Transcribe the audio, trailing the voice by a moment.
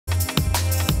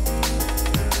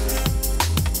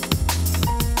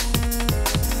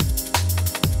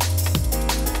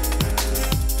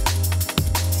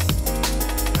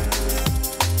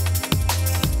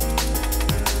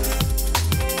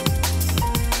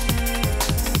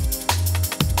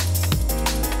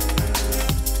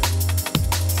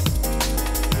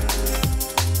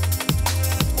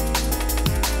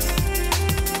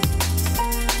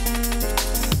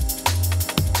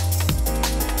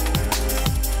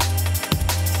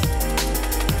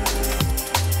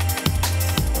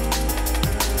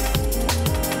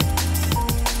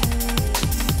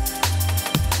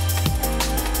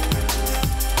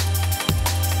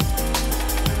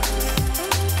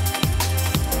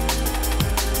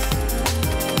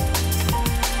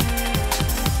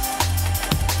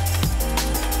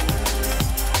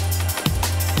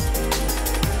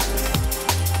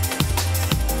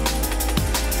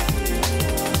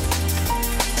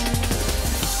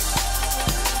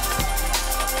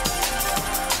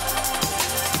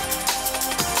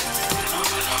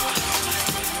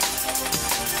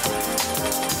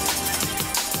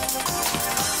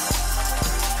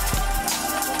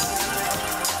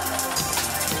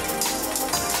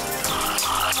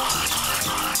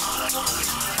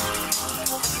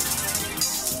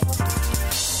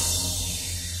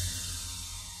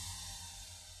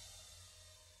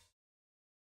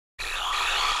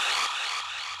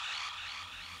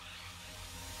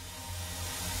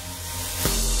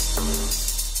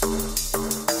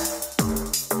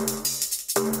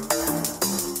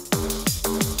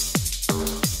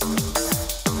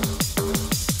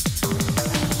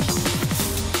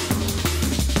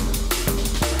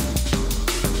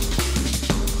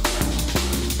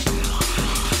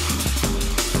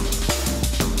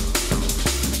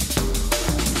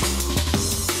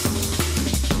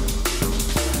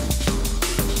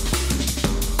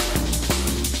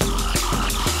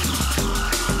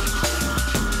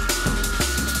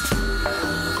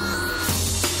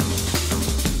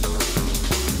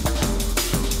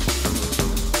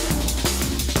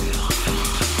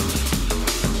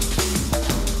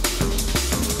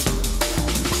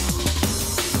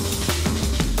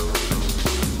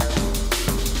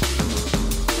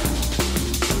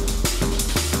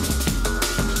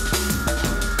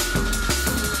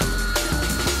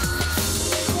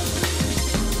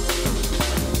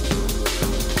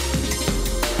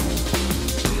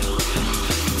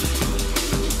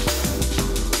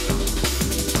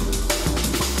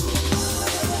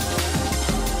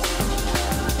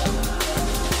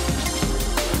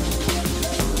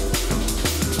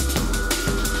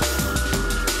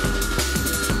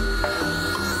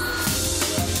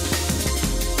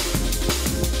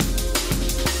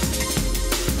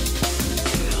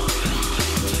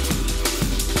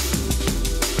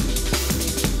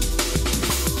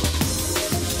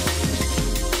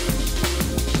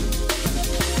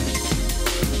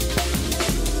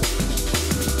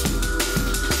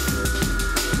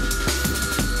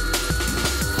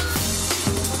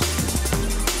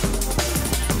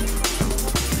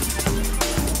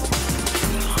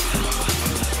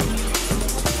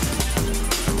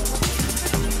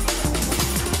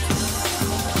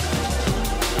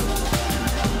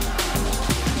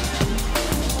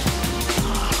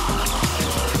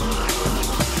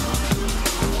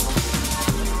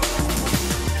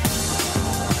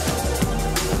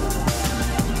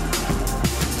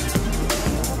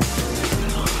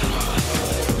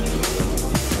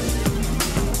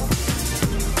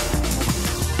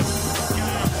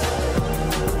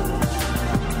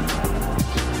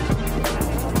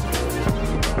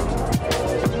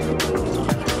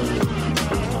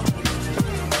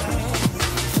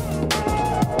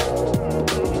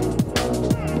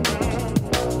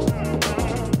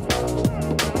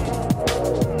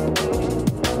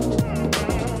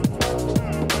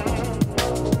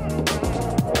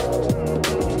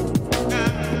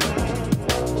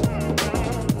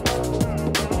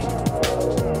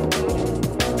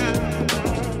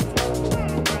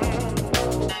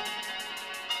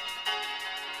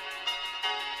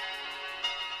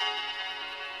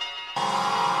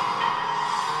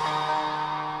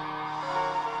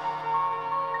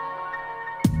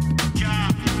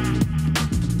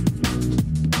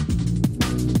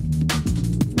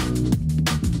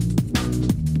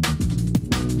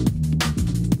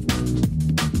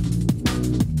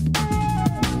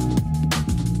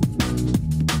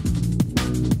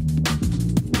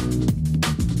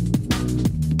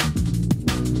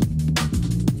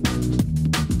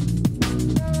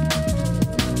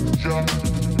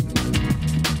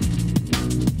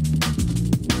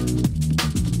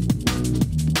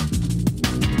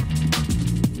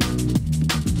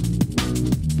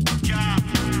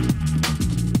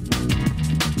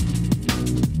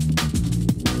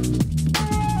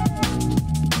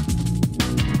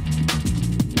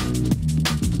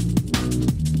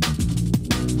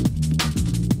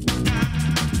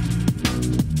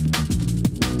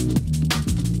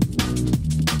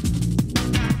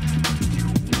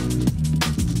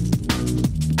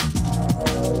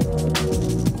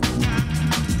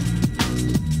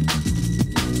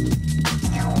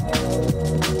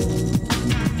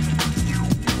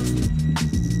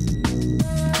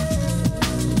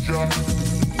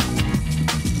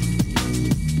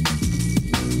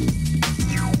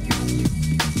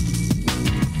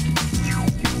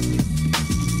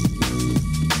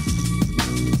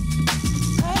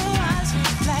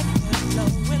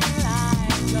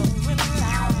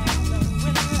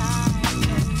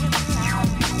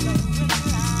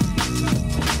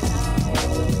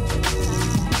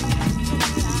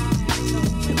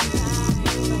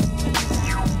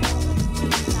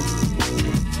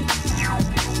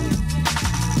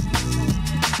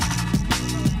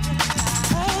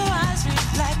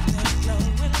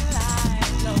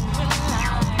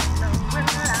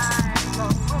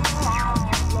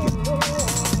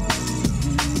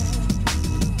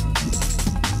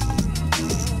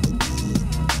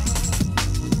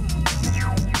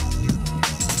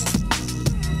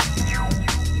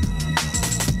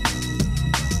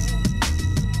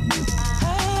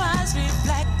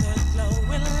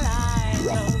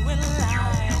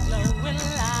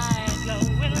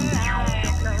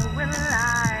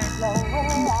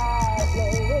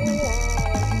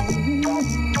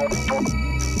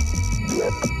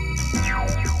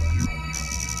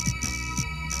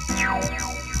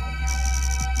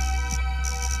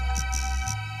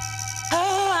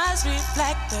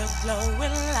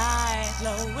glowing light,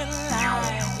 glowing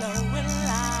light, glowing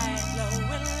light,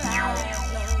 glowing light,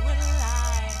 glowing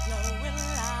light, glowing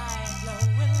light,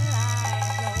 glowing light,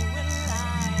 glowing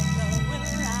light, glowing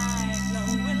light,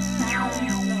 glowing light,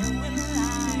 glowing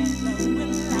light,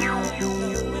 glowing light,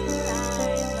 glowing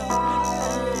light,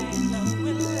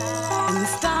 glowing light. In the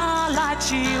starlight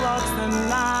she walks the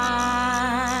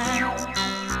night,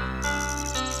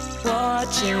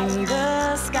 watching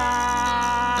the sky,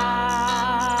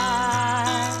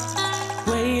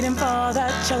 waiting for the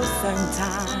chosen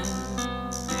time,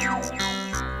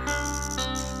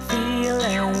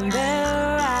 feeling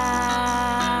their eyes.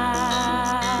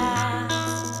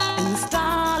 In the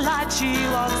starlight she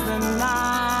walks the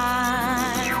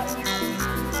night,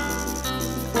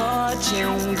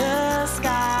 watching the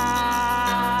sky,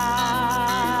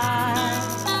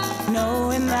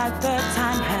 knowing that the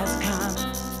time has come,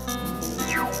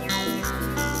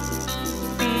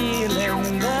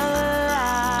 feeling the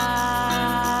light.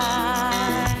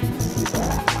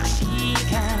 She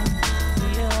can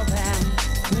feel them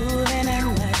moving in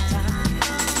the dark,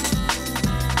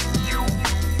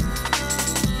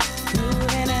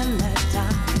 moving in the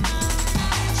dark.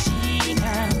 She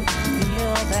can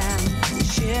feel them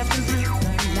shifting through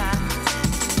the night,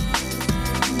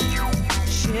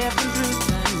 shifting through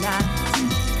the night.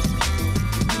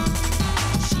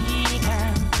 She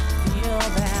can feel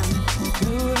them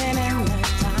moving in the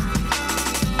dark,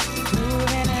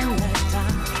 moving in the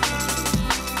dark,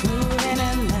 moving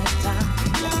in the dark.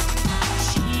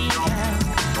 She can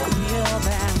feel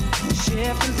them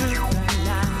shifting through the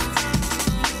night,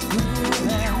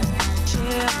 moving,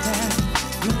 shifting,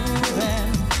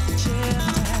 moving,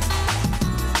 shifting.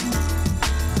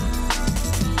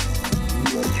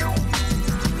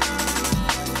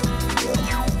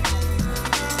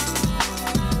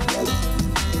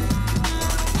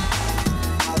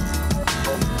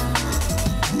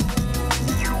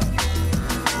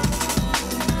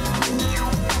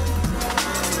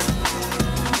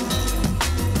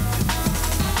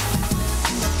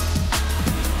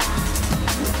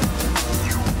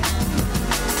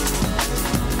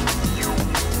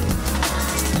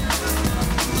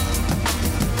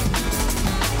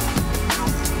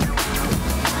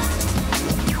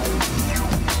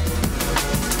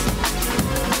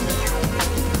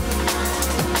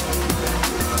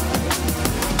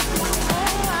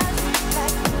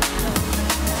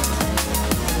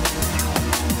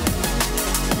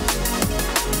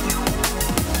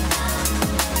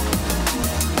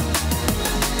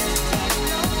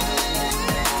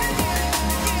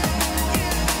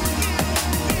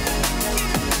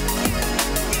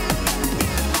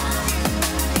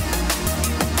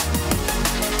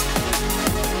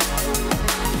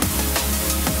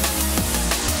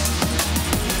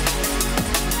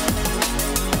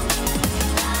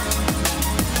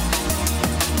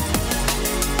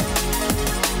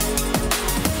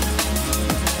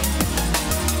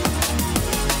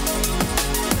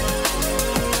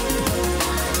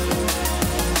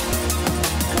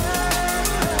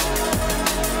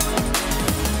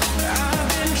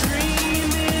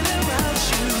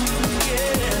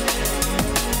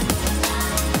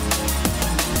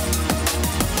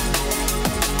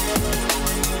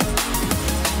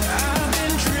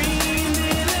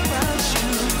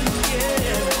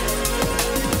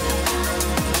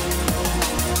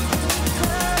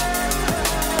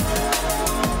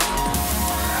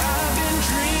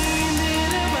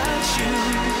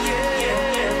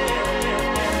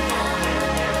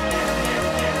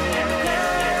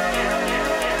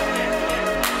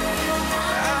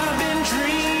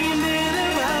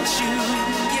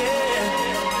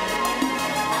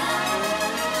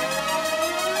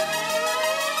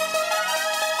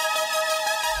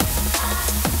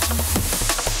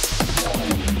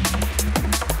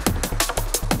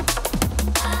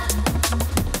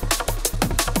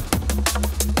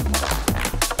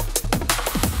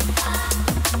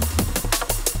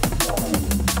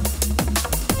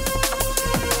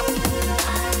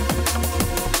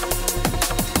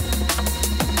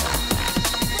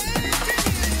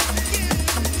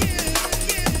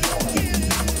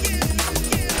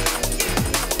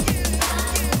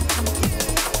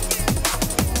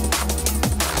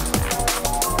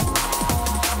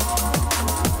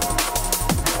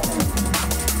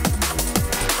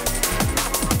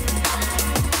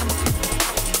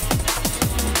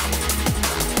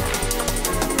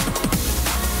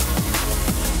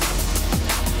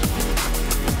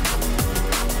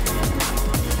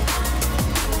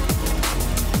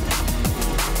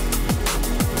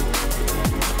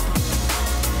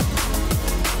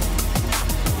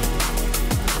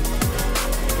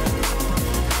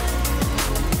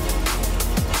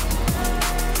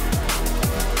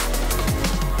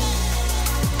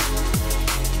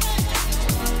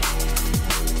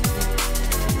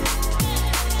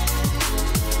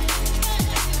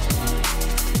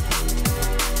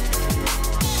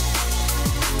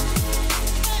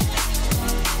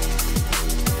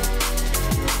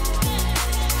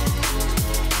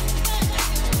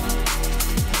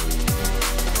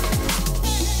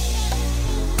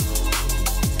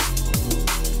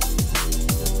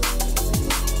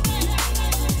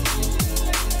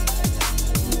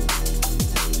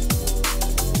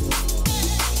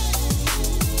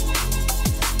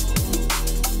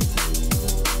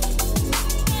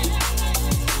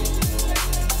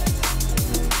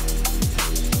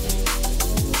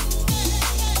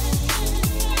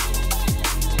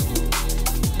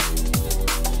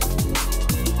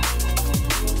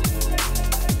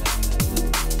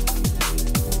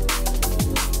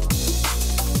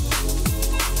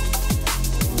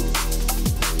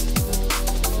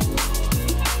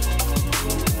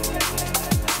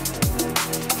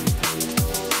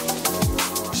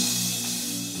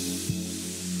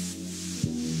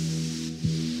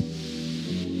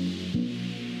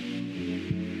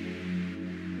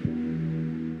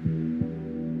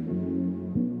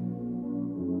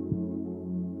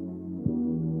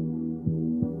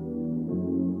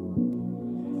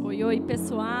 Oi, oi,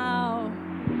 pessoal.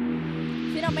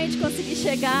 Finalmente consegui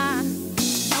chegar.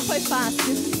 Não foi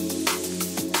fácil.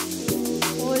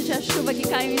 Hoje a chuva que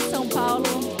caiu em São Paulo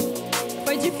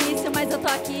foi difícil, mas eu tô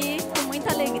aqui com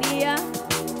muita alegria,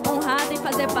 honrada em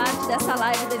fazer parte dessa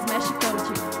live da Smash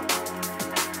Country.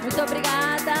 Muito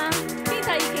obrigada. Quem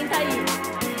tá aí? Quem tá aí?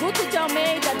 Guto de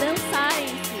Almeida, Dan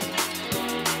Science.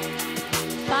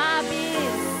 Fabis.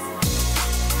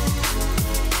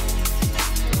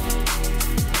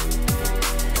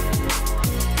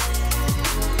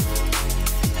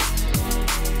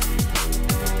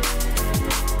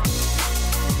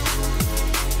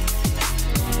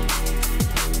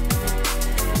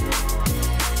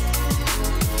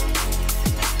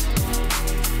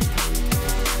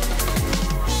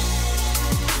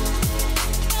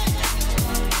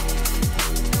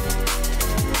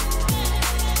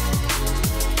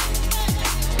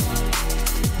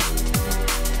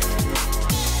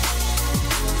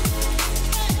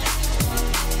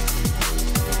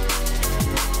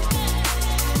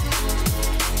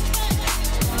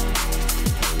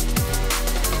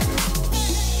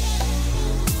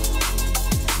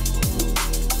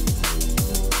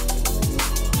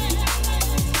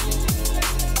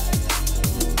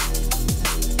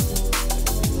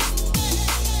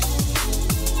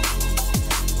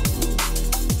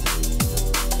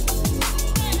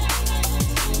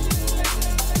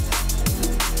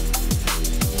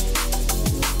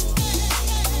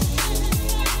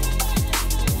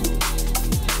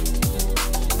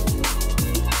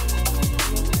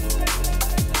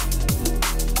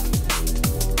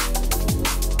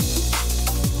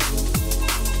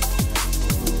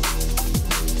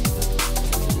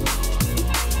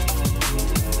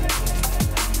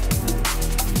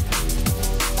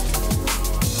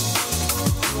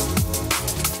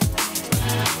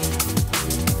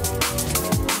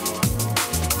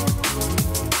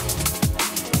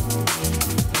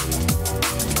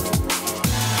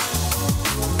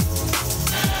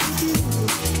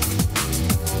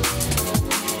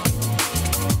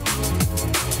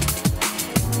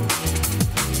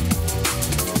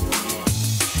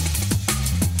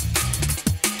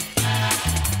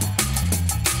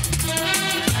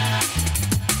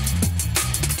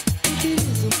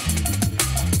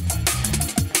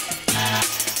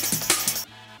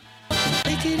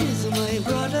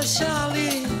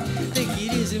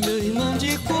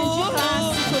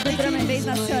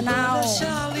 Nacional,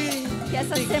 que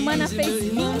essa semana fez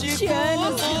 20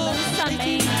 anos de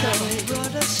lançamento.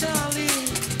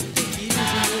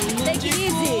 Take it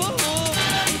easy,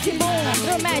 easy boom,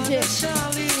 drum magic.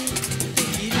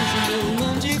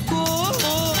 Irmão de cor.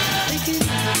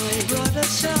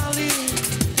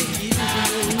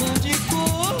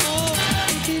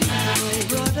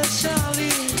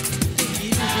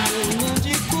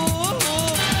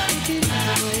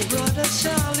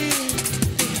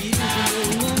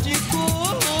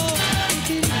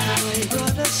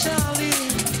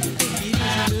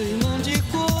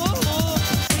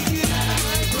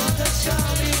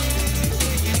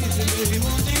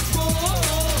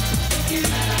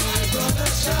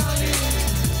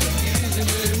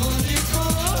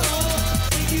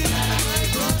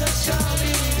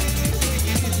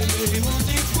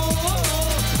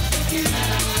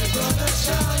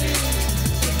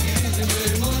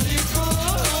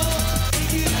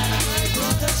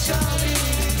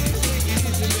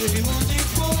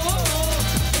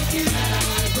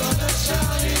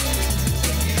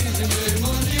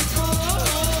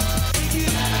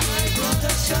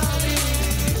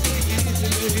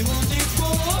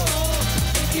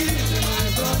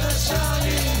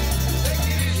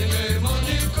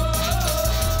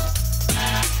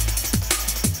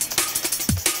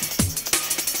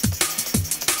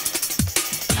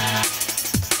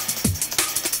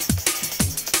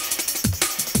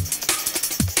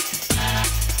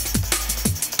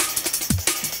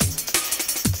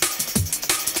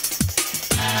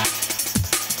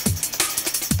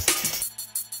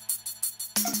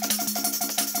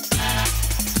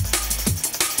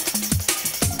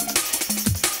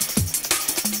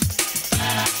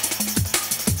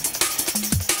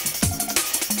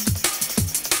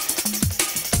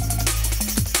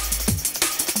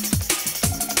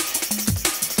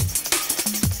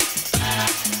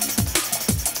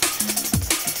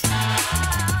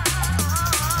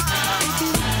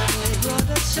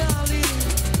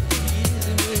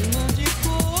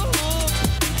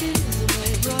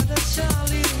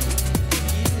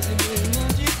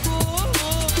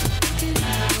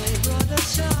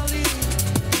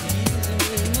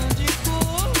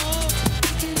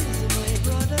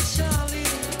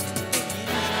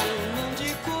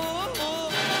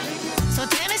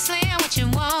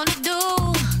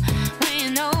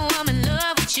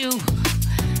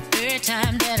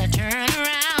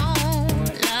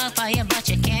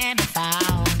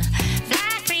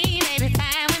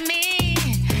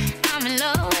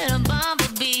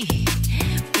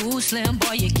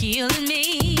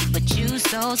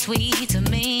 so sweet to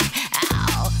me.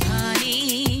 Oh,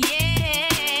 honey, yeah.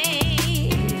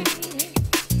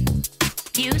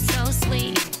 You so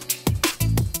sweet.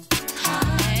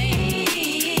 Hey,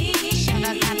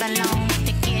 sugar got the long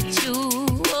to get you.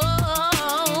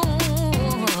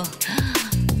 Oh,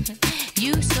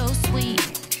 you so sweet.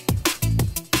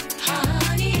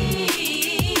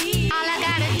 Honey, all I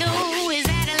gotta do is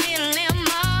add a little lemon.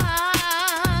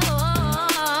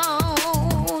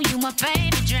 You my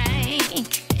favorite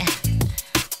drink.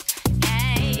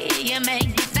 Hey, you make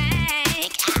me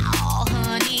think. Oh,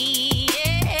 honey,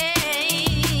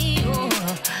 yeah. Oh,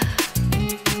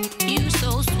 you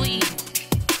so sweet.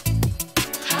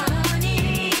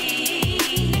 Honey,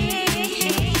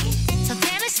 so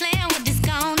tell me, Slim, what this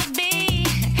gonna be?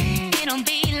 It don't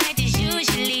be like this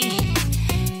usually.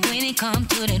 When it come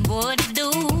to that, what to do?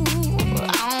 I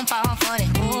don't fall for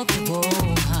that whoopie whoop.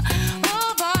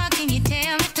 Oh boy, can you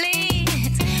tell me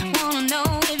please? Wanna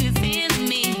know if you're feeling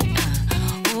me?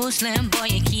 Oh Slim boy,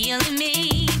 you're killing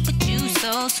me, but you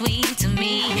so sweet to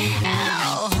me.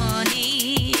 Oh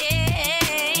honey,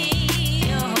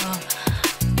 yeah. Oh,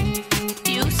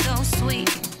 you so sweet.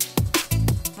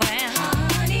 Well,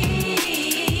 honey,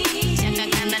 sugar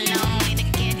got a long way to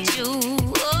get you.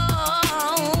 Oh,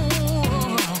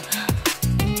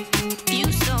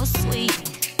 you so sweet.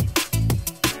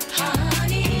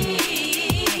 Honey,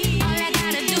 all I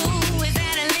gotta do is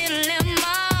add a little lemon.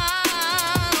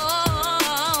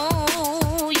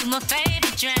 Oh, you my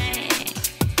favorite drink.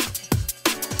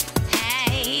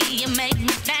 Hey, you make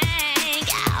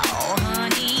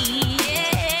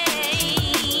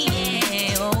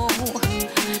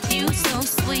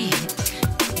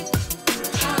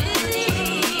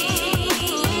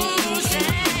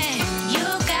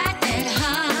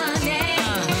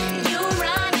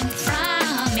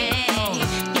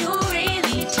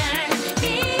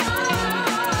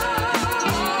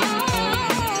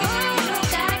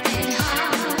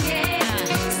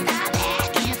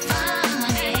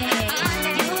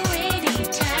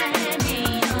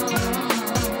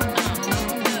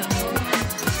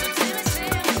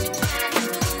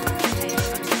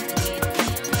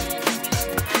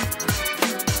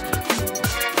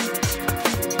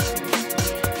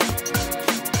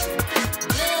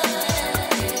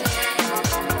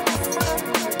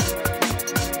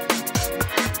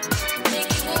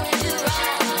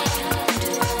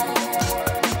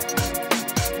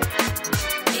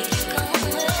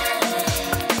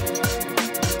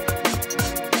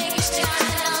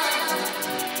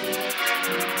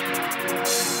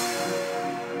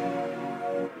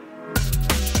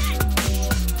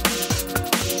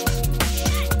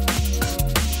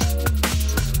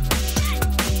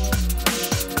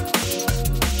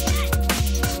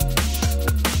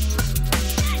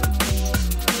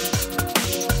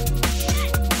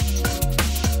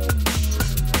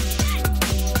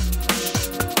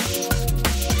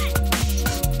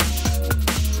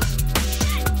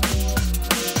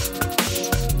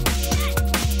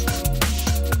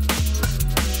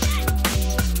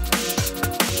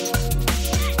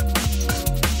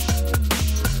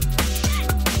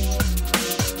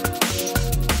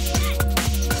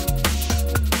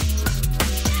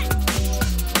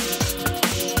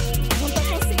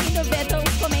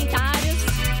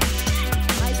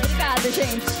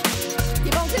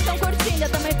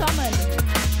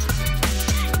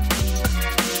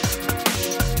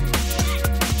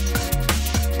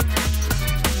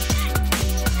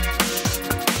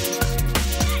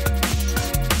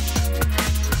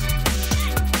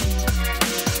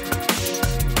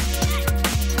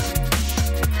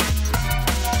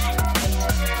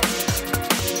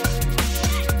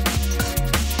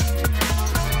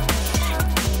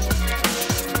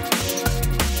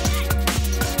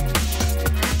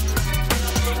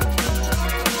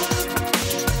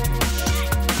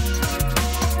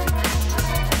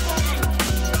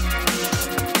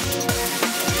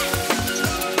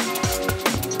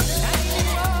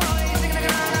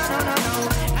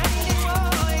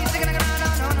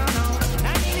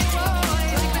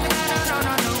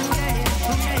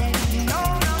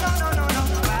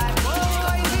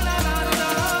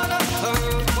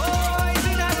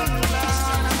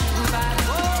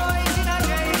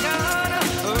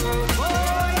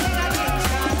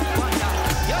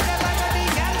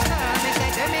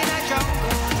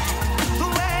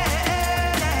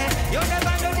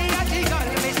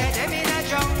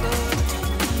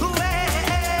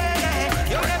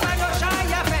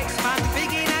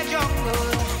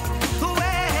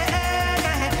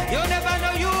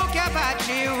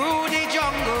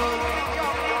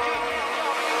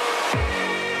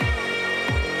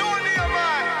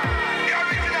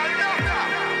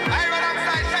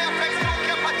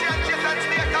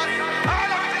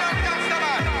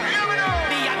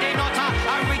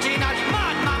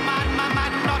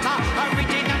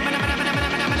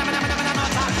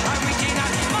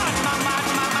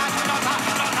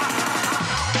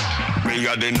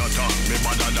a the nutter. Me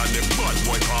better than the bad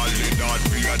boy called the Darth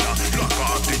Vader. Lock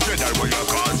off the Jedi where you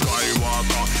call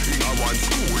Skywalker. In a one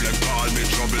school they call me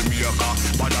troublemaker.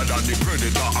 Better than the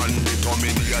Predator and the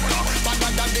Terminator.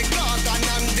 Better than the Gorgon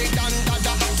and the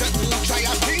Dandada. Say who try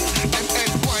a thing, them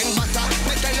head wine butter.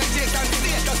 Me tell the Jason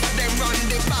status and them run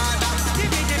the border.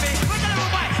 Give me, put the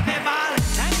boy, me ball.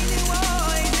 I need you,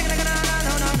 boy, take it, no.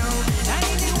 I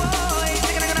need you, boy,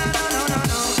 take it, no.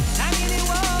 I need you,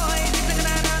 boy, take it,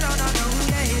 no.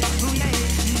 Yeah,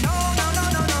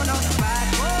 no. Bad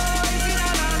boys in a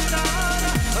London,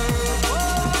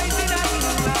 boys in a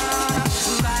England,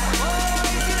 bad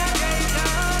boys in a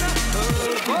Kingston,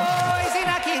 boys in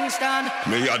a Kingston.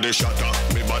 Me a the shatter,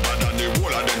 me better than the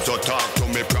whole of them, so talk to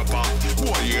me proper.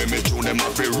 Boy, hear me tune them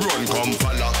up, run, come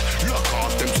follow. Lock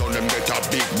off them, so them get a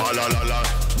big balalala.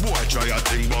 Boy, try a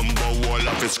thing, bumbo, wall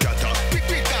of it scatter. Big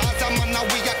Gaza, man, now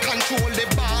we a control the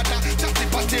border. Chatty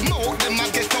patty mouth, them a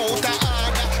get out of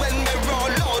order. When me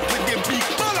roll out with the big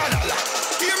balalala.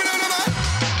 Hear me now, man?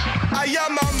 I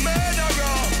am a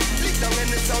murderer. Lick down in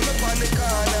the sound up on the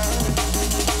corner.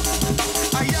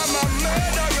 I am a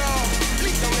murderer.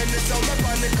 Lick down in the sound up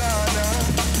on the corner.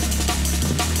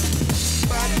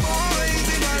 Bad boys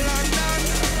in a London,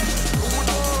 good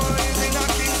boys in a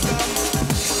Kingston.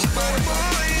 Bad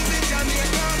boys in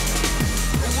Jamaica,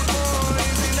 good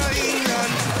boys in a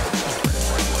England.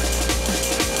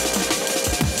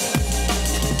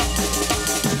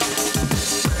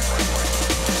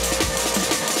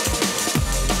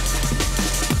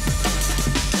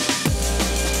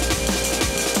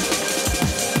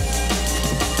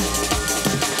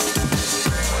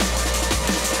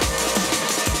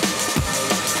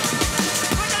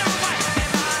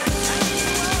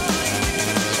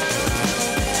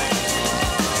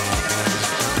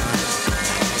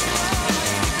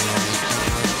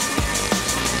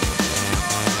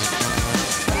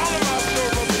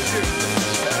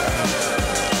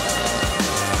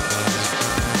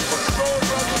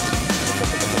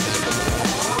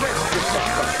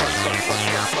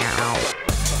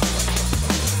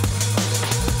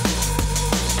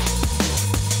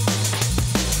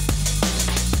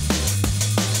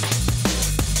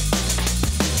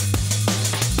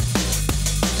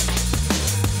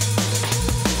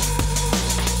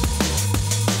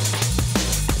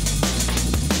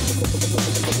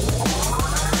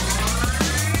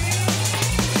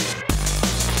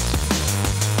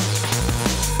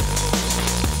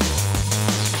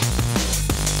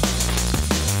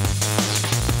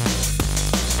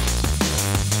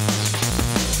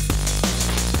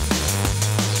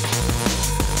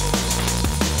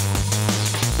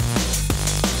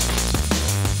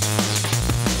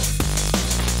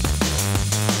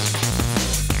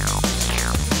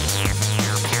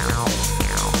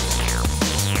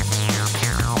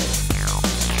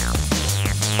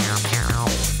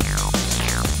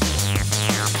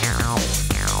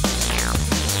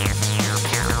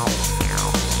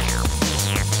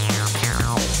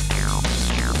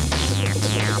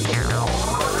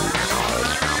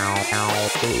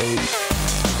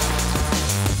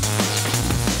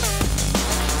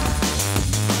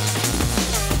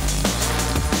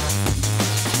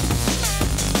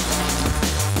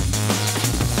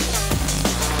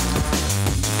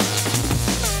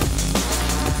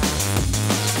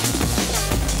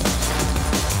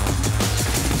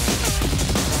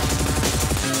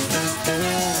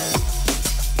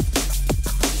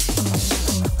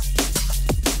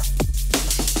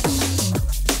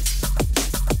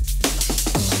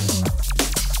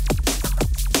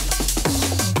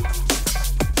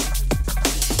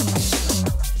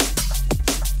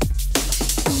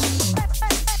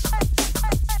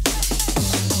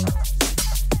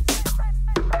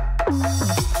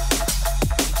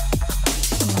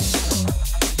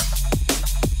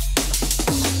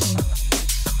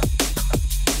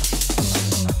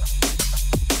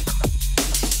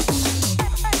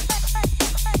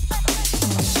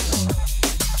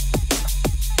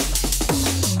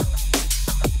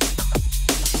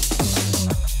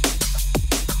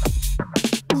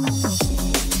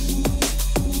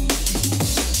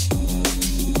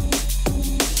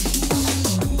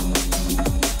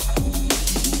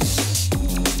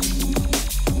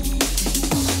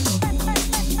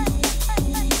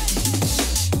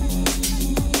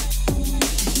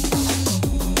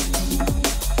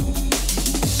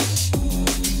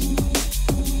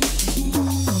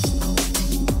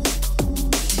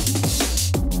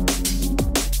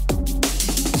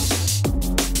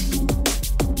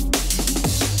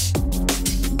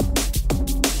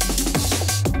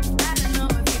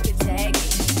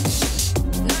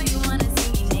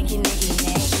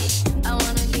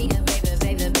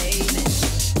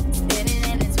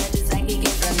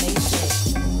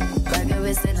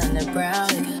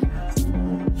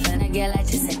 girl, I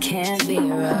just I can't be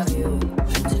around you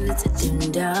until it's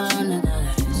touching down a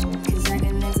notch. 'Cause I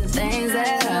can make some things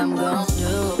that I'm gon'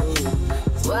 do.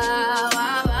 Wow,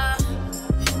 wow, wow.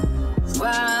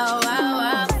 Wow, wow,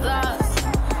 wow, thoughts.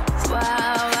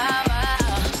 Wow, wow,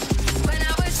 wow. When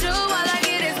I'm with you, all I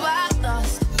get is wild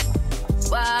thoughts.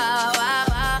 Wow, wow,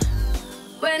 wow.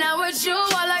 When I'm with you,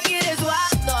 all I get is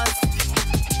wild thoughts.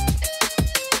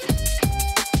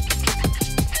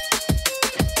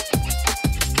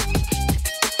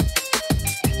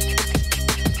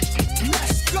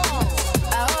 Let's go.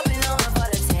 I hope you know I'm for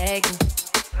the taking.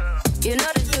 You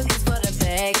know this cookie's for the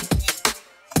bag.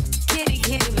 Kitty,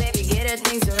 kitty, baby, get her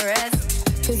things to rest.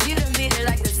 'Cause you done beat it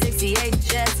like the 68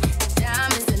 Jets.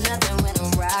 Diamonds are nothing when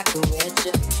I'm rockin' with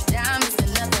you. Diamonds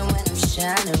are nothing when I'm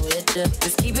shining with you.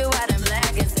 Just keep it white and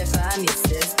black as if I'm your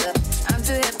sister. I'm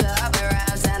too hip to hop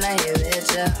around, time to hit with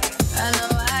you. I know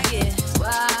I get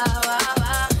wow, wow,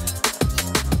 wow.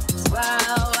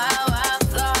 Wow, wow, wow,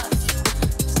 thoughts.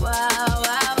 Wow,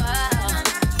 wow, wow.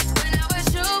 When I'm with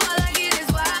you, all I get is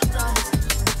wild thoughts.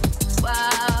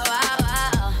 Wow, wow,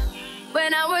 wow.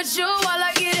 When I'm with you, all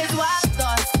I get is wild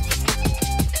thoughts.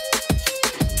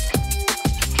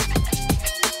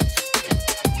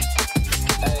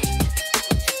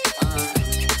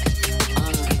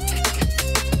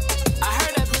 I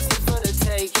heard that pussy for the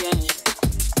taking.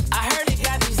 I heard it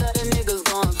got these other niggas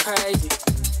going crazy.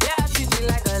 Yeah, I treat you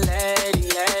like a lady,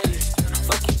 lady.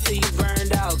 Fuck you till you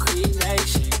burned out,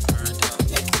 cremation.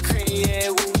 Make the cream, yeah,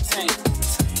 Wu-Tang.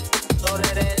 Throw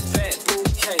that ass back,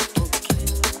 bouquet.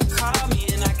 Call me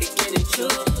and I could get it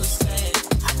just.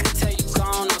 I could tell you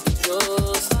gone off the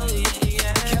doors.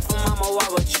 Careful, mama, why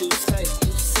what you say?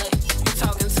 You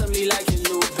talking to me like you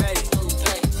new baby.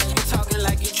 You talking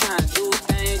like you trying to do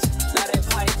things. Now that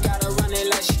pipe gotta run it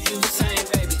like she Usain,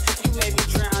 baby. You may be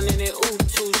drowning in ooh,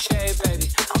 touche, baby.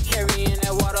 I'm carrying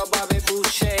that water, Bobby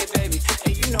Boucher, baby.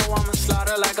 And you know I'ma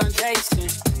slaughter like I'm Jason.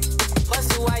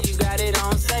 Bust it why you got it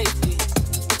on safety.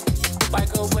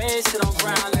 Bike away, sit on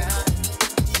ground now.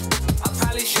 I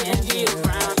probably shouldn't be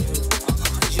around you.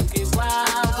 'Cause you get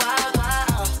wild, wild,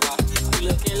 wild. You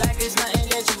looking like it's nothing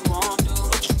that you won't do.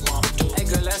 Hey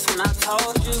girl, that's when I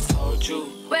told you.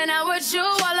 When I'm with you,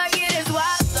 all I get is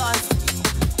wild thoughts.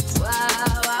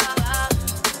 Wow, wow, wow.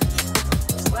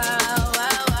 Wow,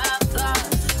 wow, wow,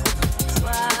 thoughts.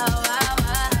 Wow, wow,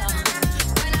 wow.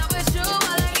 When I'm with you,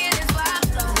 all I get is wild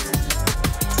thoughts.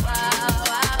 Wow,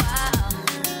 wow, wow.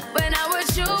 When I'm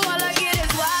with you, all I get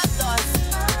is wild thoughts.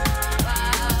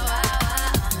 Wow, wow,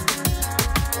 wow.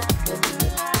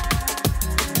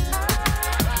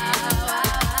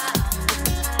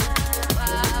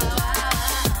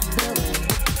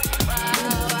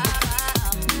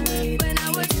 When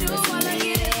I'm with you, all I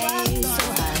get is wild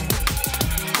thoughts.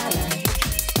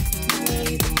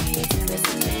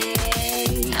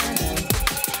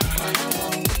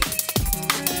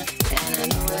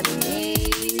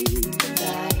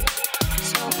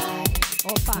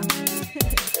 Opa.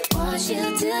 What you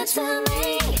do to me?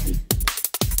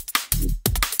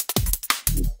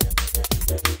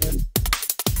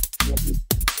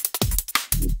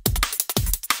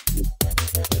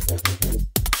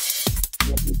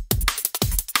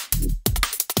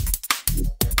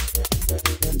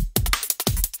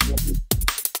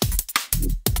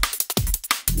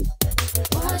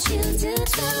 What you do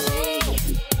to me?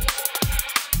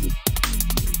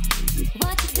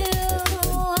 What you do?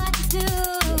 What you do?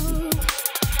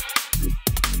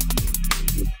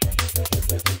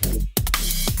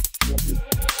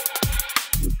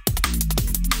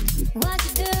 What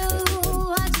you do?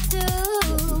 What you do?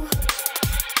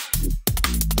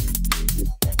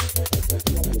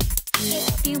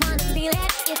 If you wanna feel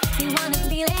it, if you wanna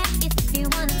feel it, if you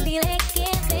wanna feel it,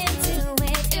 give into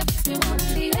it. If you wanna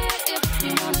feel it, if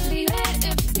you wanna feel it,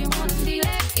 if you wanna feel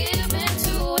it, give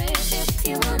into it. If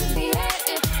you wanna feel it,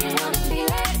 if you wanna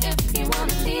feel it, if you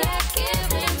wanna feel it,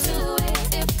 give into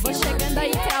it. Vou chegando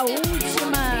aí pra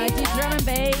última de drum and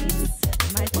bass.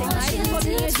 Mas tem mais um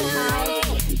pouquinho de house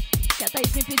que a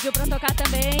Thaís me pediu pra tocar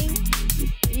também.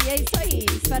 E é isso aí.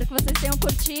 Espero que vocês tenham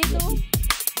curtido.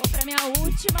 Vou pra minha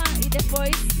última e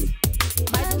depois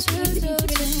mais uns 15,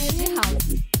 20 minutinhos de house.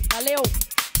 Valeu!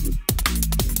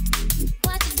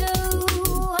 What you do?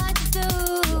 What you do?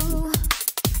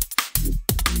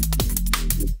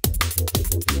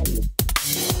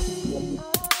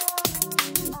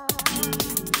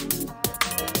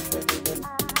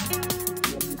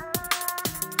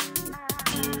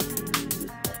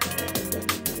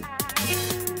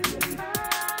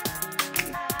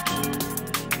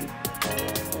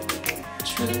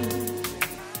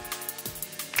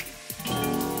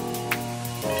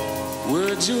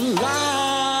 Would you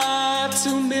lie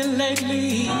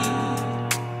lately?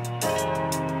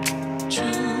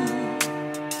 True.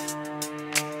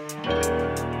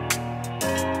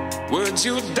 Would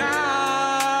you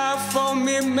die for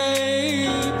me,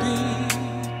 maybe?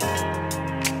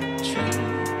 True.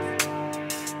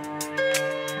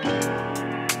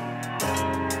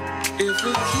 If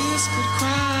a kiss could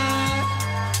cry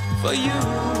for you.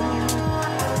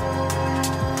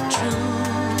 True.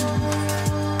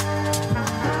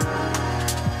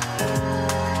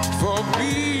 For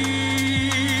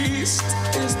beast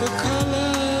is the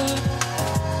color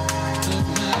of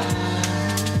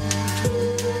mine.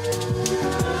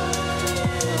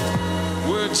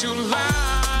 Would you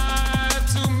lie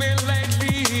to me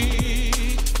lately?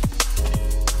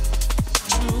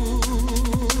 True.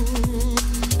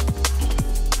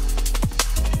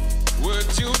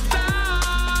 Would you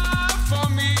die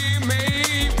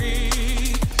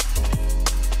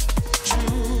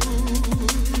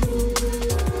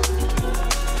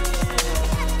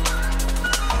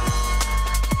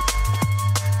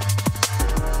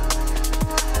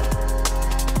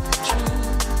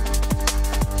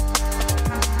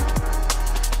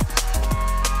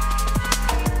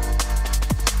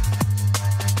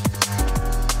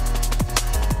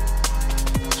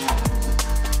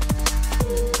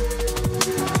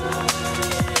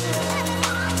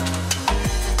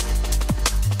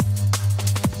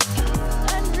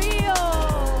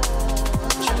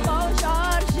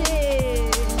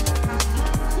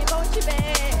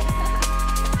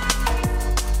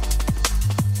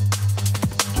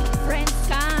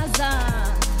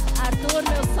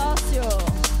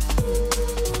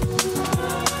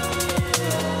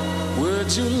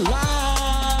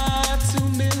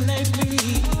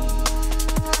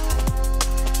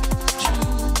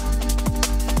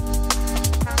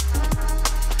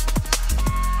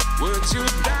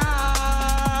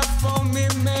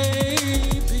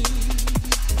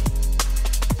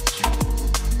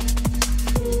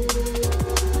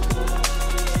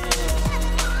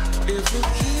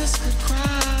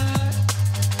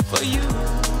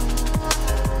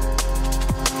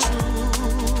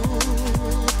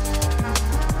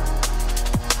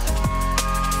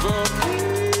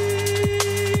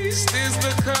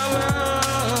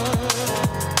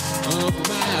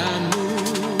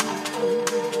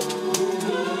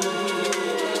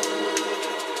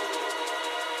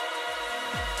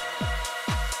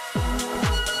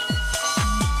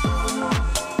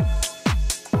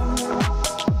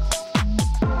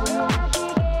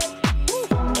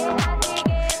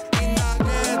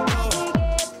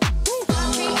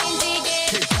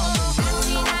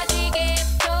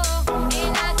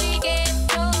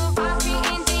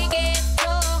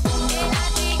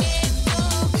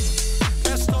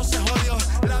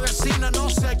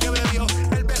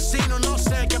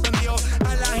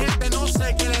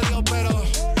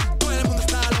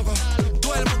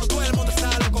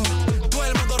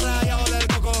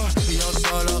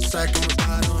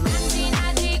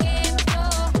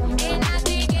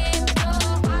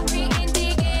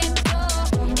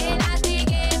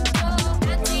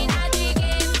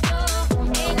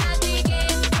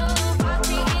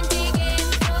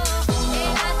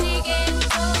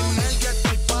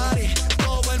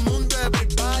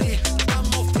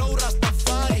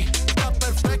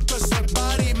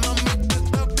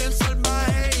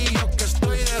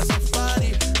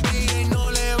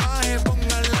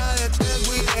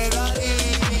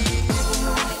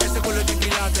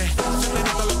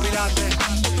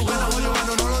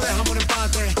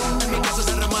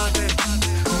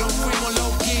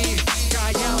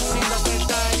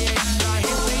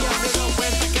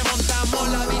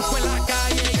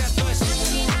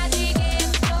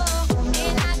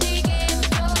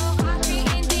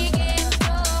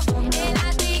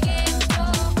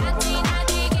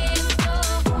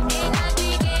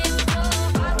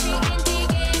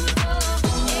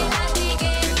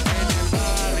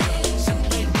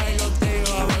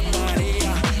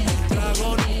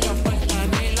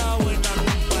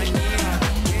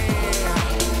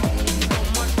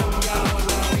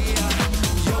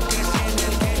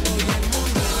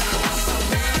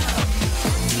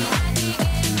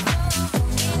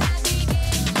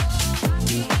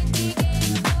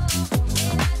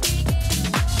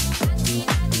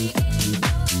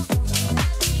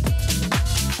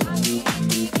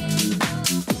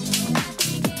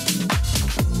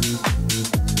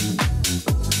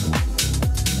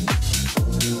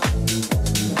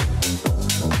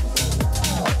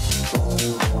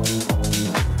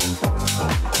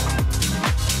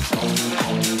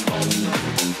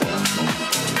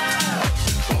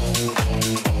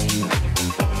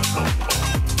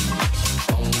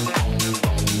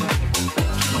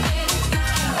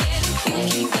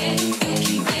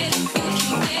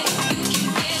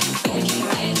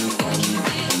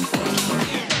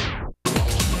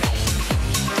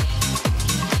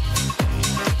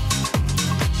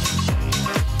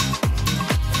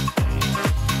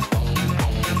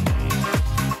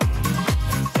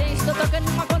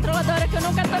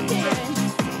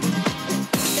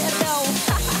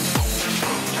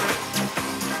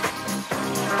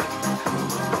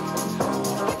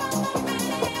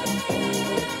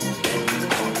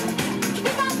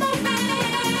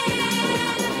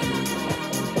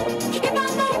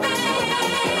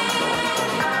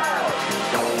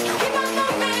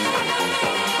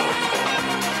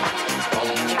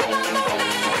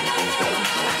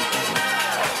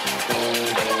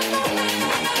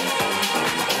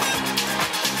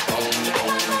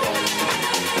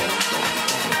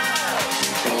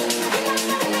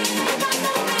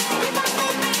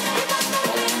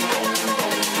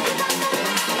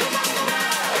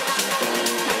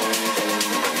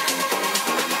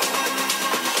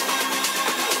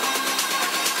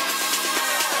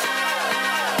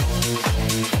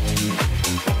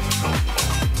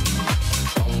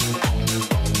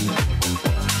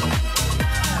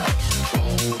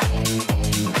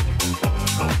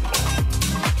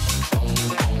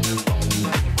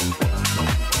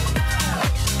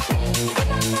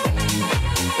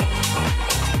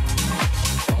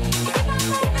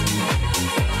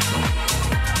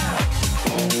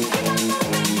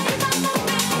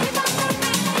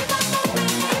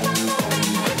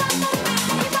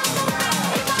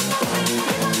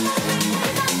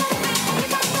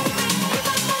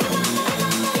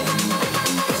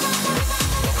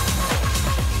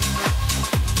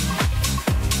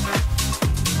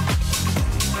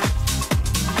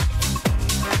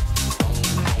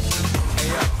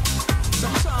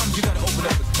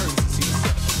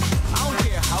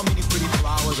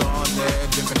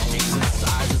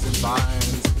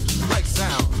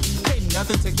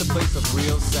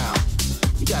real sound.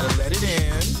 You gotta let it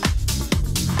in,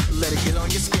 let it get on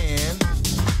your skin,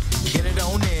 get it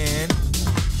on in,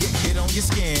 get on your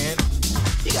skin.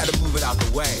 You gotta move it out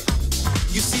the way.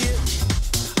 You see it?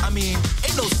 I mean,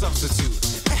 ain't no substitute.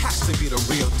 It has to be the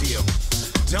real deal.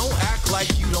 Don't act like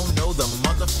you don't know the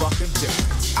motherfucking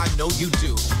difference. I know you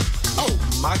do. Oh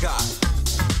my God.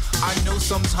 I know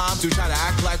sometimes we try to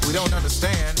act like we don't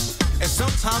understand, and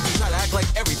sometimes we try to act like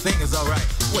everything is alright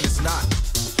when it's not.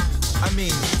 I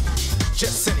mean,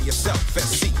 just center yourself and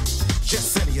see.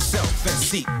 Just center yourself and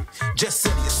see. Just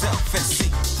center yourself and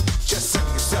see. Just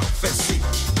center yourself and see.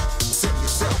 Center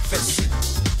yourself and see.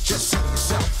 Just center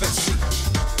yourself and see.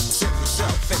 Center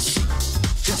yourself and see.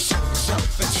 Just center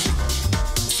yourself and see.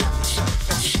 Center yourself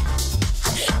and see.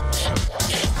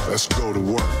 Let's go to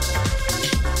work.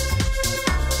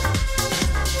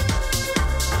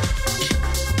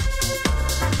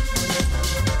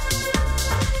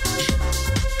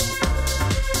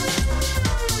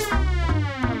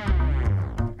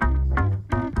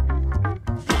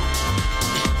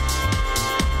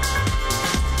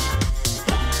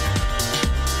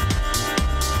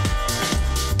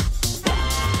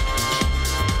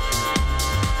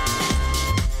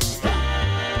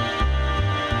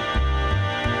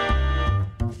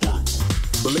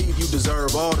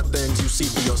 All the things you see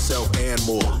for yourself and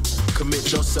more.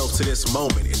 Commit yourself to this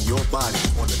moment in your body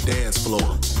on the dance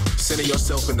floor. Center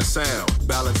yourself in the sound.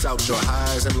 Balance out your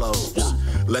highs and lows.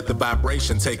 Let the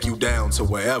vibration take you down to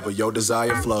wherever your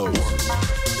desire flows.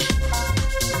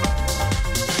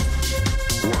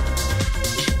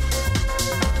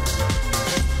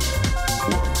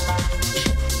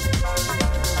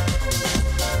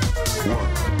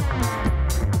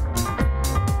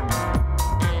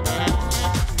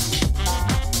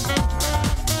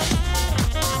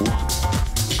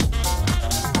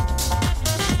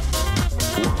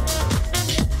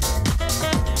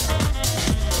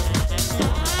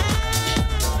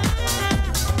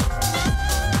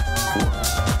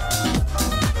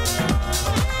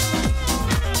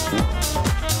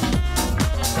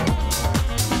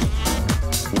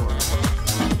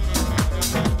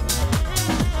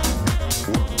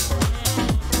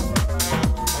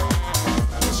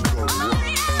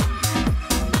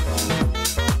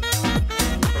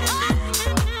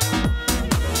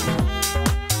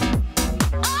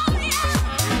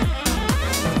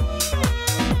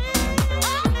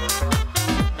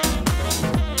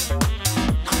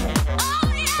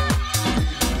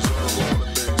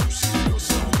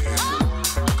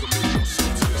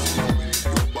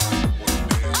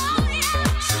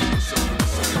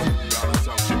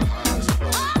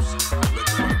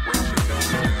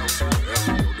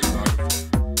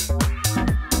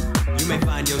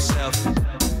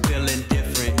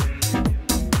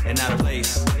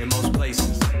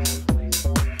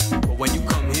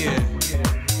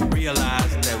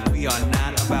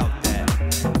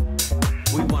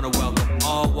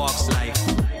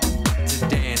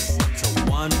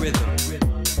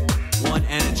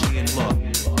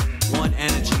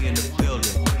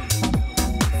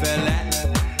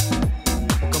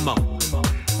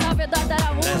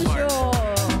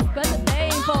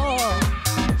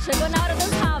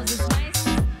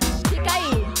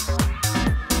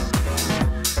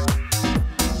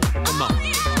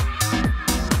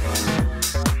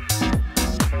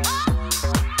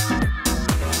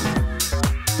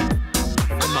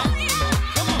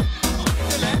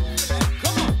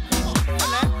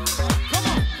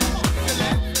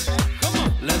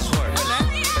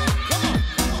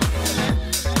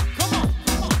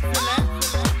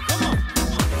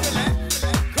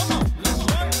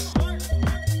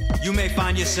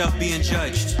 Yourself being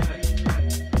judged,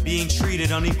 being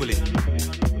treated unequally,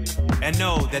 and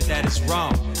know that that is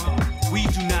wrong. We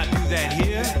do not do that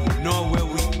here, nor will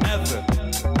we ever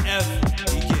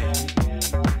begin.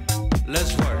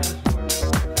 Let's work.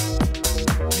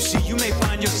 You see, you may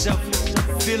find yourself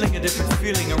feeling a different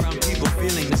feeling around people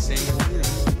feeling the same feeling.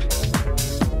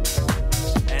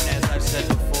 And as I've said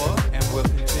before, and will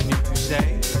continue to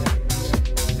say,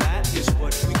 that is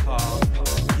what we call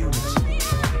unity.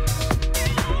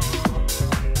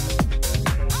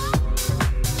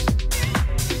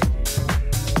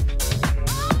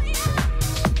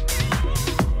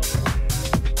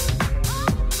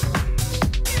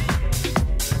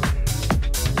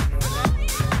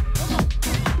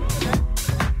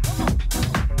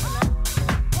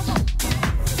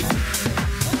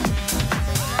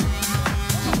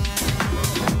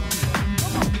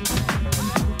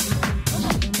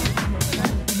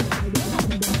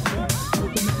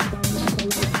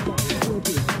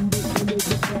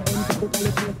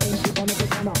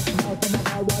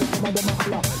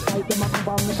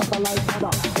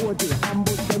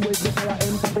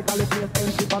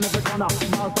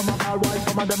 all white,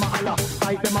 some of them a holla.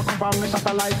 Sight them a come from me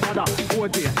satellite mother.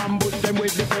 OJ, ambush them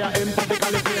with the fire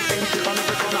emphatically place friendship on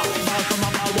every corner. All some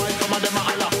of all white, some of them a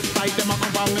holla. Sight them a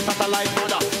come from me satellite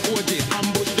mother. OJ,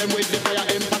 ambush them with the fire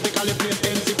emphatically place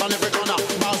friendship on every corner.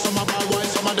 All some of all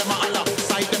white, some of them a holla.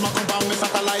 Sight them a come from me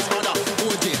satellite mother.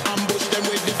 OJ, ambush them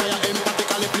with the fire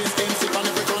emphatically place friendship on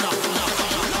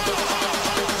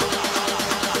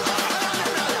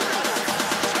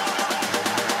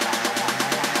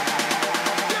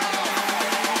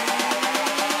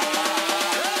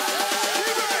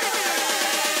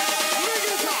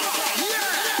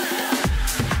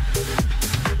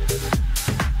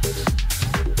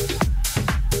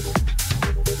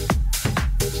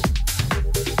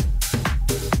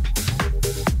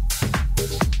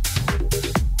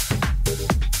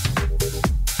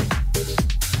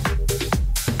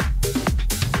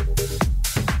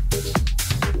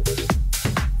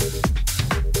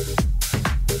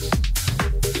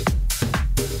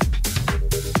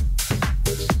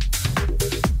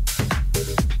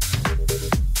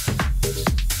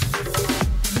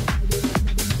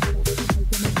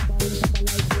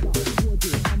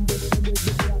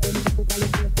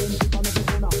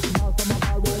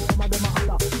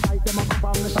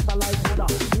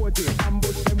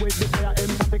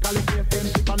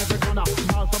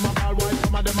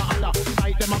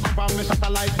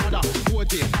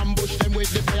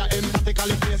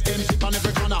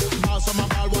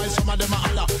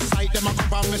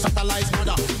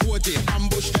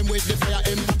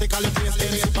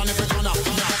every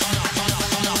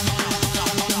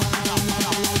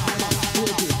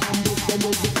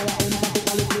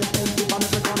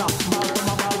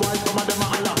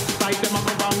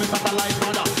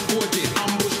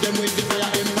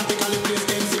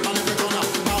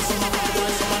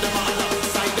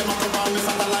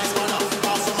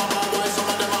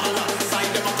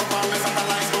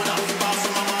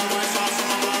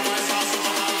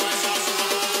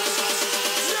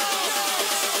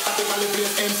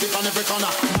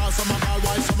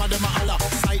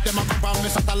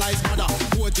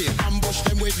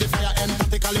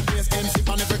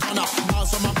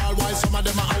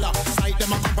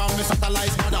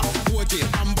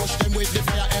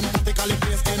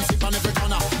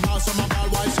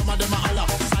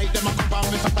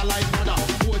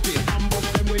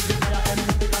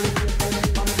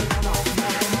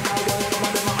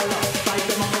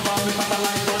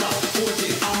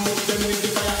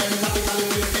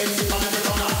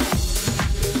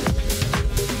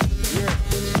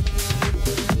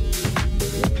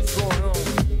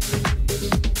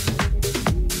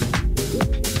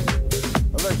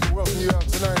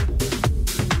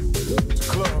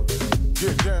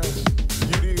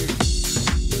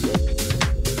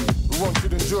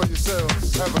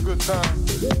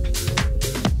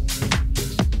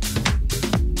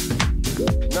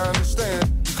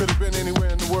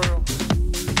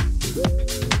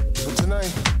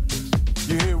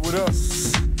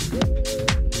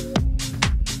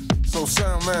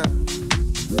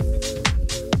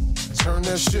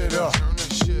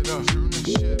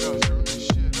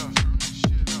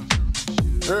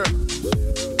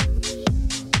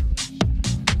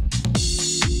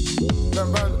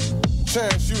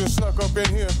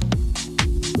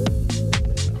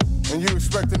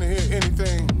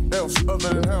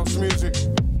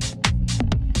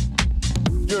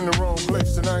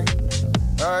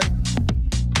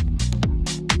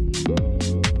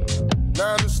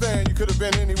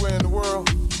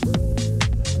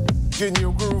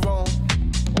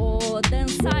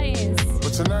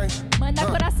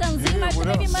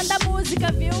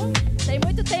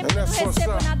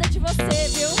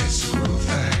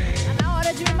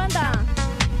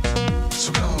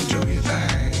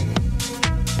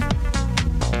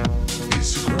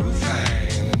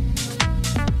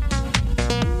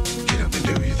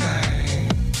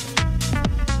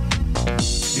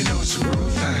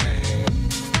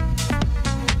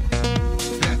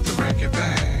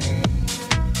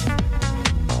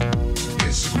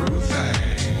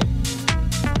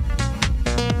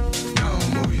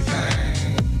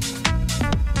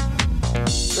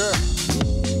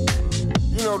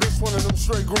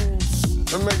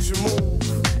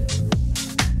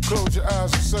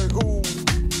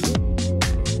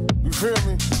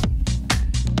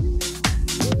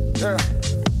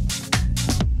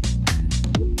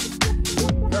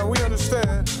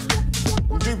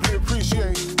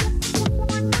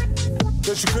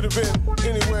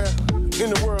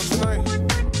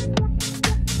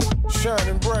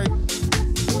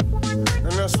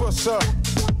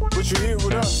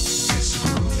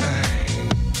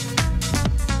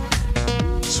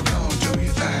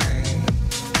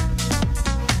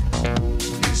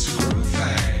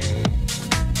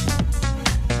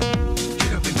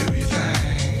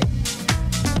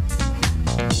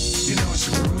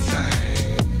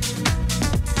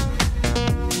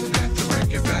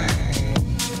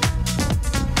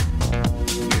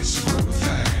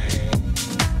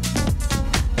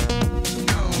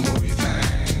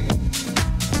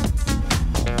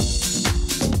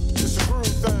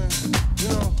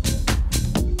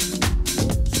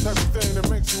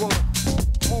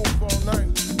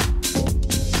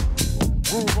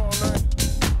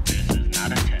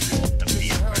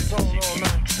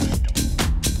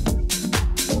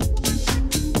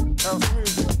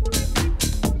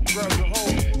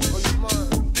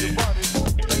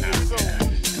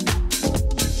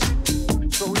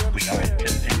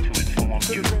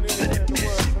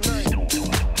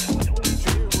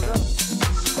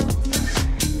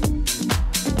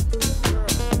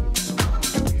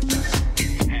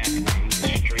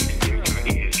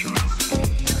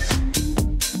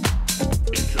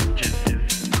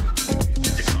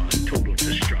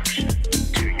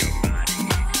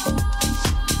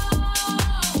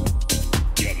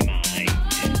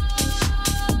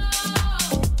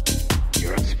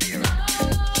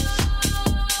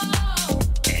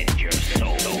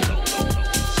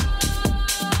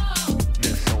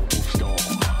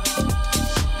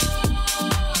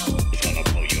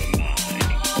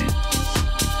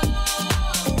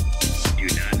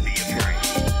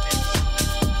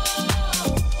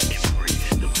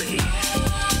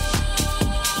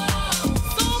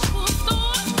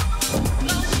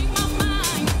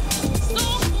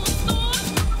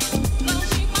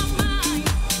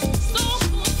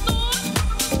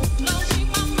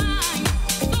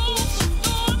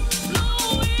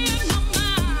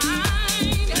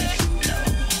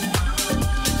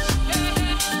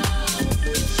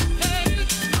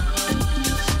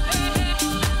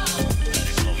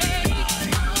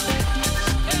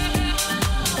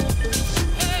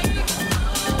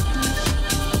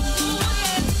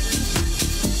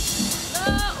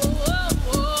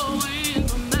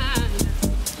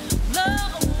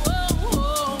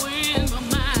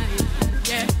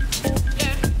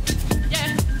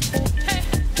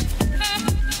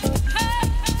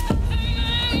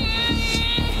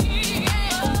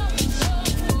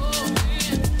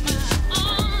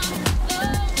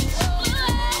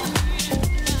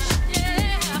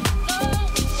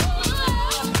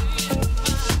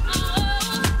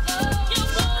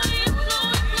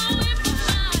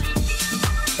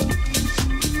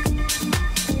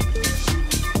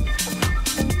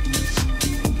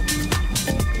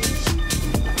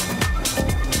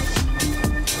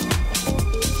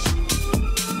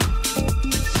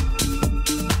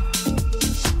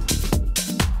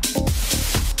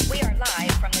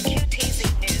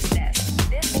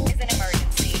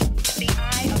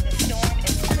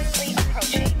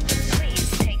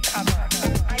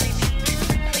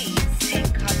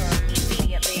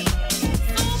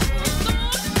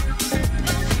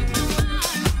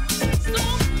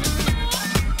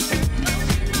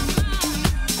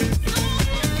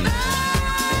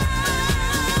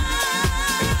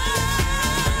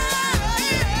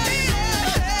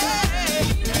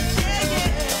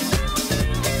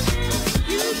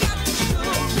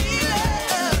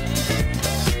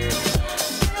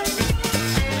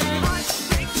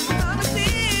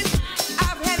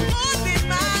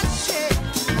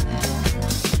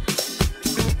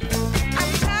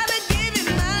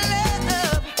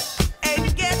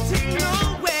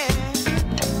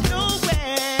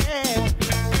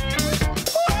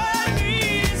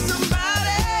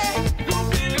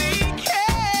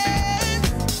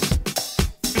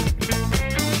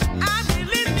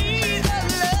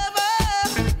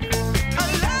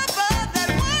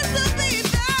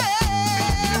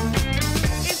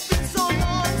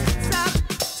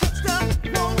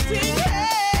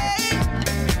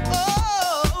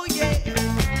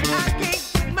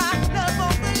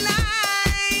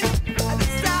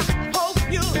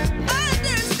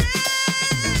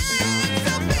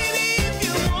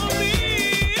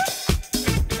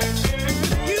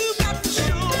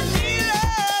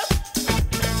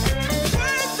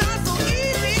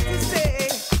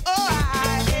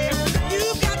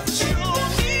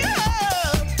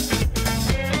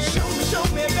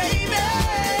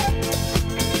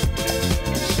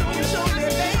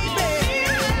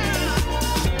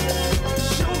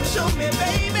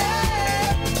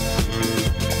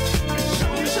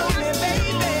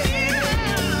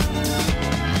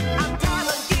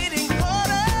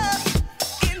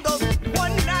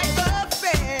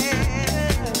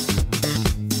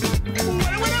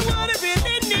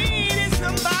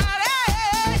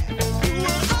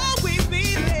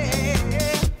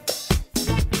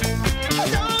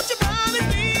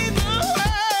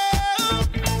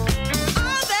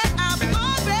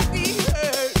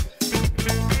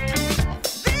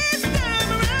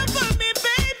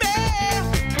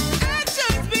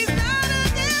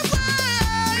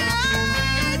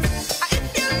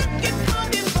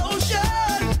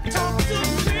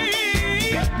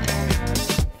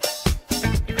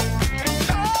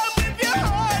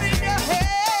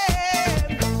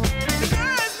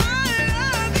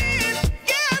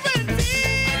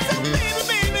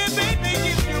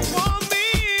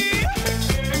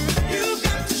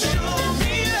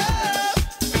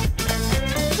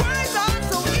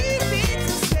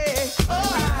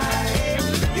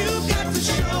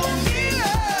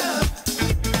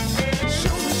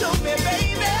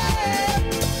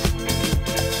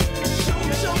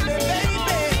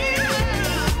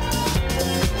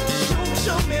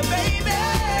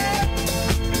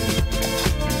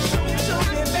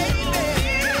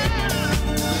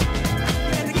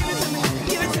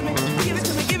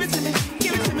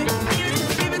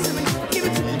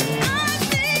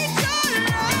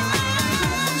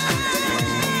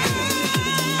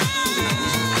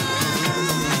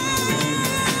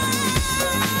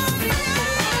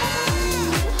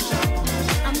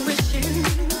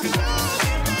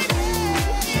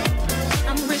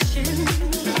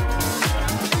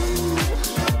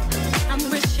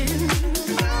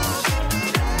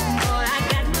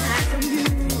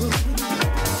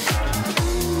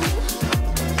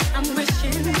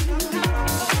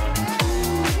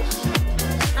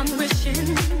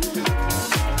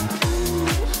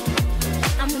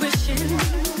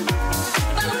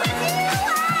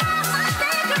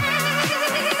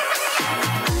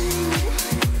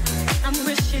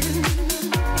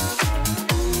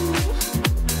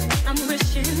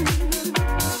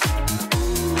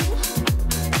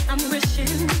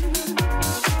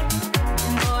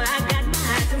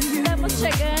Estamos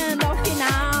chegando ao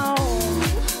final.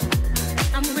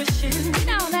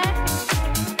 Final, né?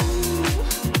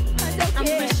 Fazer o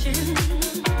quê?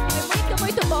 Foi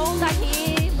muito bom estar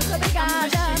aqui. Muito obrigada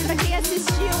pra quem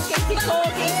assistiu, quem ficou,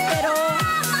 quem esperou.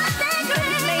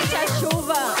 Infelizmente a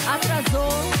chuva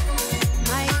atrasou,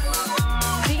 mas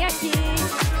vim aqui.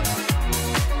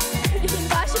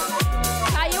 Embaixo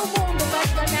caiu o mundo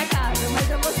perto da minha casa, mas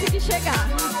eu consegui chegar.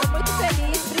 Estou muito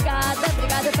feliz, obrigada.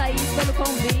 Obrigada, Thaís, pelo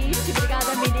convite.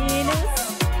 Obrigada, meninos.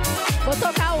 Vou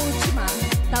tocar a última,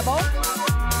 tá bom?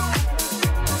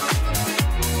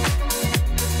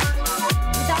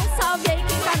 Me dá um salve aí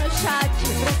quem tá no chat,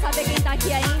 pra eu saber quem tá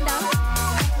aqui ainda.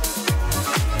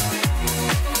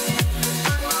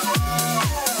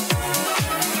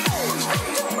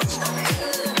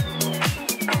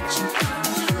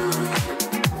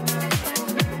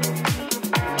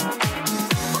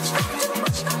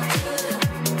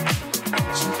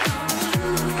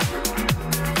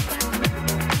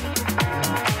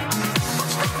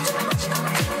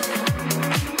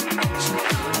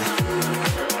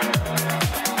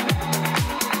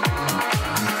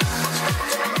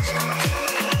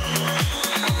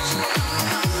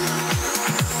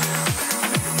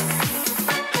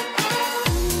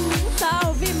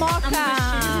 Salve, Moca!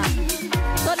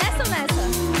 Tô nessa ou nessa?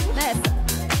 Nessa.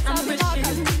 Salve, Moca!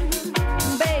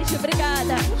 Um beijo,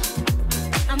 obrigada.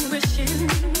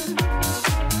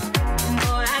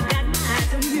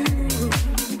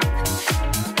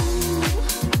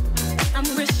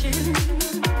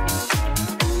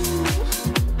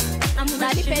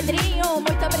 Dali, Pedrinho,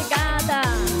 muito obrigada.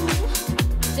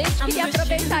 Gente, queria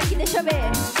aproveitar aqui, deixa eu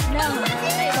ver. Não,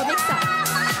 peraí, vou mixar.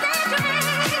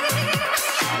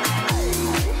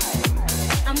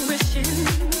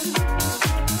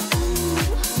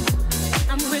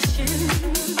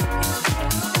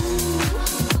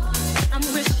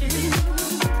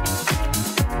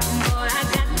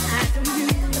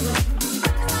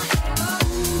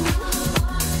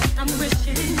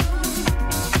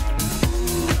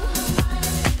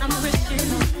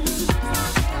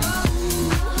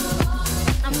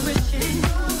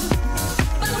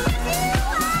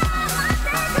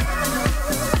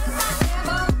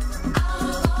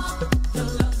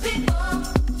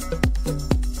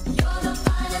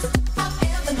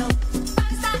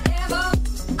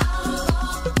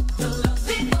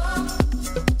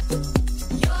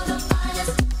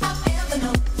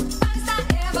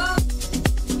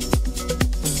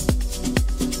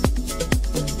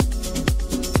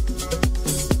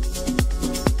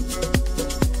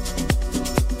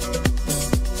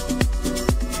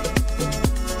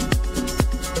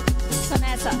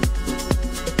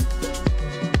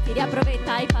 Queria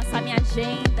aproveitar e passar minha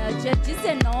agenda. Dia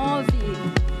 19,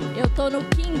 eu tô no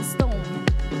Kingston,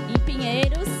 em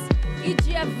Pinheiros. E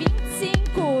dia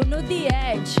 25, no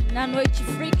The Edge, na noite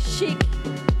Freak Chic.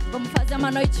 Vamos fazer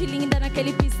uma noite linda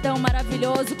naquele pistão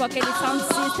maravilhoso, com aquele sound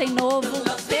system novo.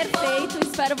 Perfeito,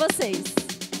 espero vocês.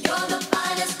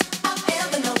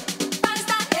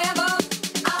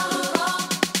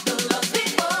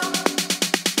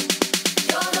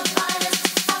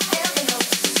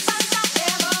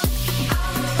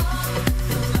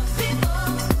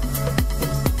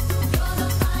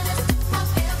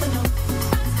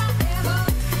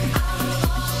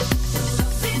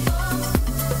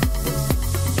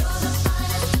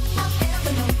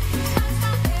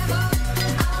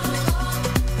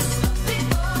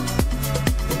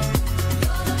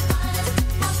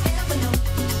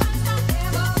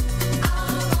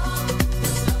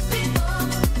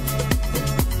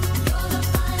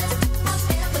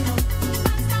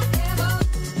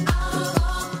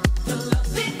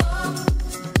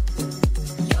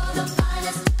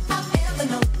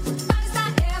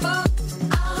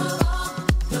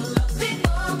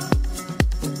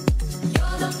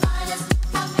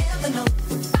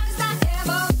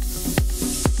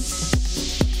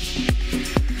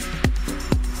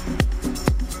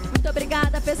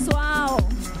 Pessoal,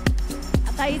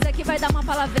 a Thaís aqui vai dar uma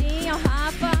palavrinha, o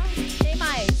Rafa, quem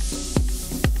mais?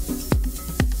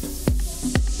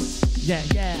 Yeah,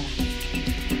 yeah.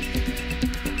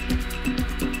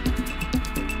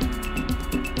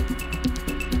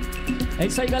 É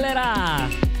isso aí, galera.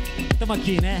 Estamos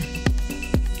aqui, né?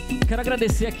 Quero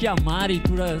agradecer aqui a Mari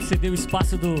por ceder o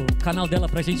espaço do canal dela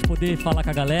pra gente poder falar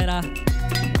com a galera.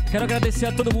 Quero agradecer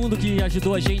a todo mundo que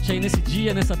ajudou a gente aí nesse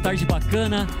dia, nessa tarde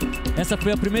bacana. Essa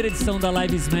foi a primeira edição da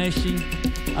Live Smashing,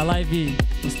 a live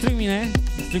streaming, né?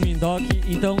 Streaming Doc.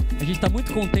 Então, a gente tá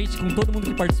muito contente com todo mundo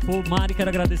que participou. Mari, quero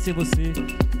agradecer você.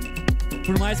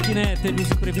 Por mais que, né, teve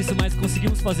uns imprevistos, mas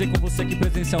conseguimos fazer com você aqui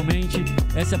presencialmente.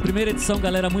 Essa é a primeira edição,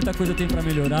 galera, muita coisa tem pra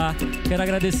melhorar. Quero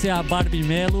agradecer a Barbie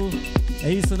Melo.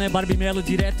 É isso, né, Barbie Melo,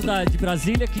 direto de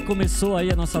Brasília, que começou aí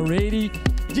a nossa raid.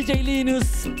 DJ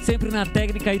Linus, sempre na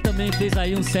técnica, e também fez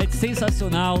aí um set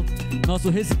sensacional. Nosso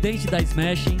residente da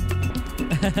Smashing.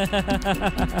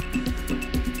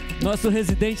 Nosso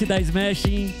residente da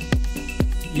Smashing.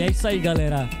 E é isso aí,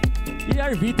 galera. E a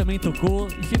Arvi também tocou.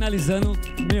 E finalizando,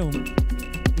 meu,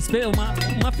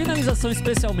 uma finalização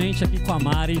especialmente aqui com a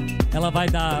Mari. Ela vai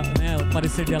dar, né, o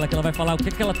parecer dela, que ela vai falar o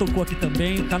que ela tocou aqui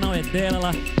também. O canal é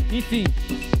dela, enfim.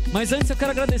 Mas antes eu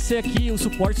quero agradecer aqui o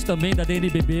suporte também da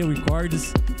DNBB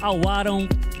Records, ao Aaron,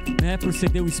 né, por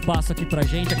ceder o espaço aqui pra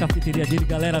gente, a cafeteria dele.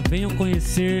 Galera, venham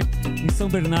conhecer em São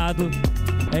Bernardo.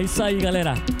 É isso aí,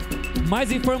 galera.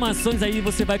 Mais informações aí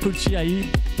você vai curtir aí.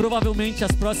 Provavelmente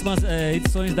as próximas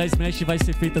edições da Smash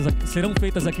serão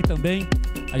feitas aqui também.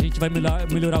 A gente vai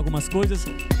melhorar algumas coisas.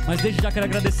 Mas desde já quero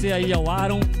agradecer aí ao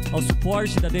Aaron, ao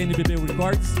suporte da DNBB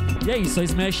Records. E é isso, a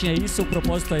Smash é isso, o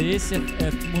propósito é esse. É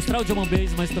mostrar o drum and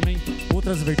bass, mas também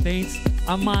outras vertentes.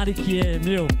 A Mari, que é,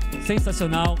 meu,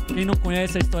 sensacional. Quem não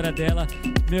conhece a história dela,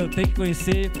 meu, tem que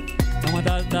conhecer. É uma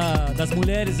das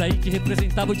mulheres aí que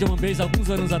representava o drum and bass alguns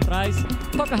anos atrás.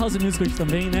 Toca house music hoje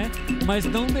também, né? Mas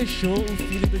não deixou o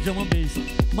filho do drum and bass.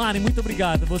 Mari, muito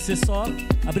obrigado. Você só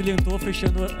abrilhantou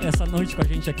fechando essa noite com a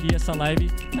gente aqui, essa live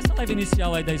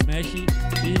inicial aí da Smash.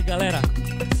 E galera,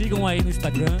 sigam aí no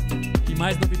Instagram, que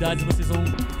mais novidades vocês vão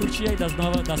curtir aí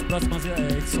das próximas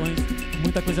edições.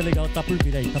 Muita coisa legal tá por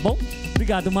vir aí, tá bom?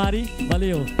 Obrigado, Mari.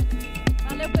 Valeu.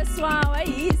 Valeu, pessoal. É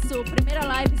isso. Primeira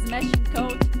live Smashing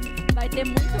Code. Vai ter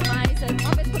muito mais.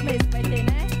 Uma vez por mês vai ter,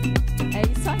 né? É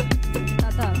isso aí.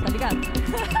 Tá ligado?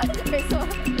 Já pensou?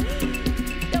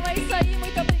 Então é isso aí.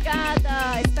 Muito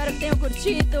obrigada. Espero que tenham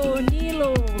curtido.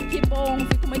 Nilo, que bom.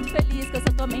 Fico muito feliz com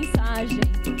essa tua mensagem.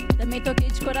 Também toquei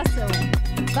de coração.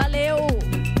 Valeu!